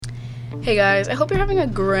Hey guys, I hope you're having a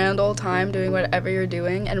grand old time doing whatever you're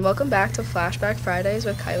doing, and welcome back to Flashback Fridays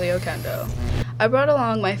with Kylie Oquendo. I brought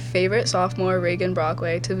along my favorite sophomore, Reagan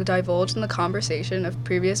Brockway, to divulge in the conversation of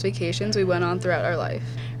previous vacations we went on throughout our life.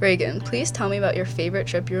 Reagan, please tell me about your favorite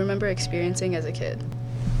trip you remember experiencing as a kid.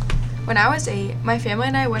 When I was 8, my family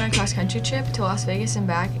and I went on a cross-country trip to Las Vegas and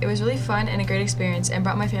back. It was really fun and a great experience and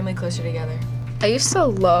brought my family closer together. I used to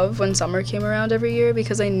love when summer came around every year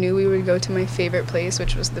because I knew we would go to my favorite place,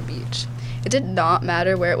 which was the beach. It did not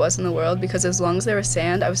matter where it was in the world because as long as there was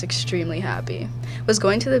sand, I was extremely happy. Was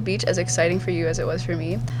going to the beach as exciting for you as it was for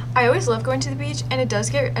me? I always love going to the beach, and it does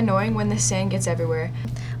get annoying when the sand gets everywhere.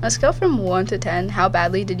 On a scale from 1 to 10, how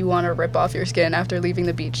badly did you want to rip off your skin after leaving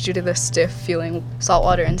the beach due to the stiff feeling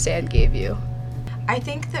saltwater and sand gave you? I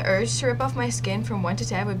think the urge to rip off my skin from 1 to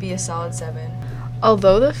 10 would be a solid 7.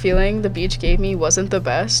 Although the feeling the beach gave me wasn't the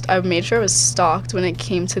best, I made sure I was stocked when it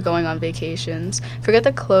came to going on vacations. Forget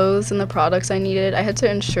the clothes and the products I needed, I had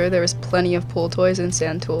to ensure there was plenty of pool toys and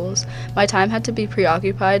sand tools. My time had to be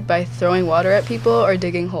preoccupied by throwing water at people or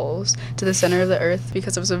digging holes to the center of the earth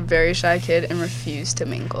because I was a very shy kid and refused to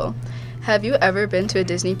mingle. Have you ever been to a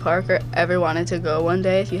Disney park or ever wanted to go one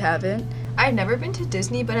day if you haven't? I've never been to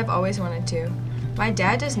Disney, but I've always wanted to. My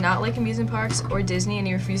dad does not like amusement parks or Disney and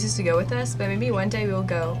he refuses to go with us, but maybe one day we will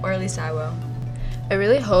go, or at least I will. I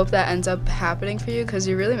really hope that ends up happening for you because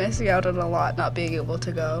you're really missing out on a lot not being able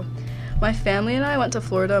to go. My family and I went to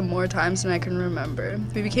Florida more times than I can remember.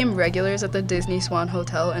 We became regulars at the Disney Swan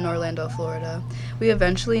Hotel in Orlando, Florida. We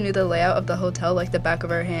eventually knew the layout of the hotel like the back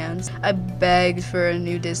of our hands. I begged for a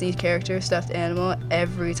new Disney character stuffed animal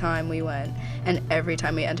every time we went, and every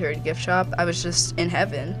time we entered a gift shop, I was just in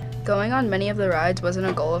heaven. Going on many of the rides wasn't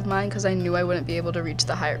a goal of mine because I knew I wouldn't be able to reach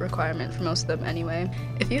the height requirement for most of them anyway.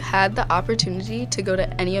 If you had the opportunity to go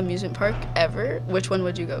to any amusement park ever, which one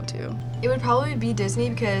would you go to? It would probably be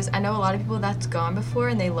Disney because I know a lot of people that's gone before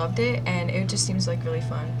and they loved it, and it just seems like really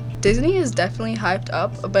fun. Disney is definitely hyped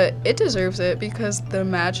up, but it deserves it because the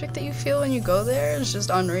magic that you feel when you go there is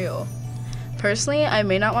just unreal. Personally, I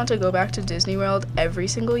may not want to go back to Disney World every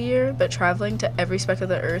single year, but traveling to every speck of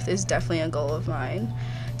the earth is definitely a goal of mine.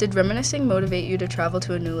 Did reminiscing motivate you to travel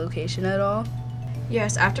to a new location at all?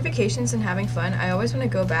 Yes, after vacations and having fun, I always want to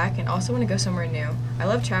go back and also want to go somewhere new. I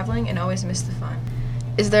love traveling and always miss the fun.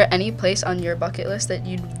 Is there any place on your bucket list that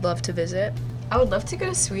you'd love to visit? I would love to go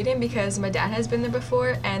to Sweden because my dad has been there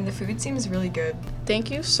before and the food seems really good. Thank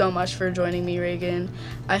you so much for joining me, Reagan.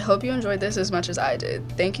 I hope you enjoyed this as much as I did.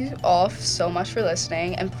 Thank you all so much for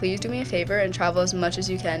listening, and please do me a favor and travel as much as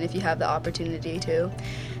you can if you have the opportunity to.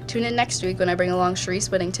 Tune in next week when I bring along Sharice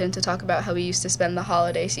Whittington to talk about how we used to spend the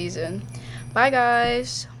holiday season. Bye,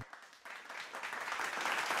 guys!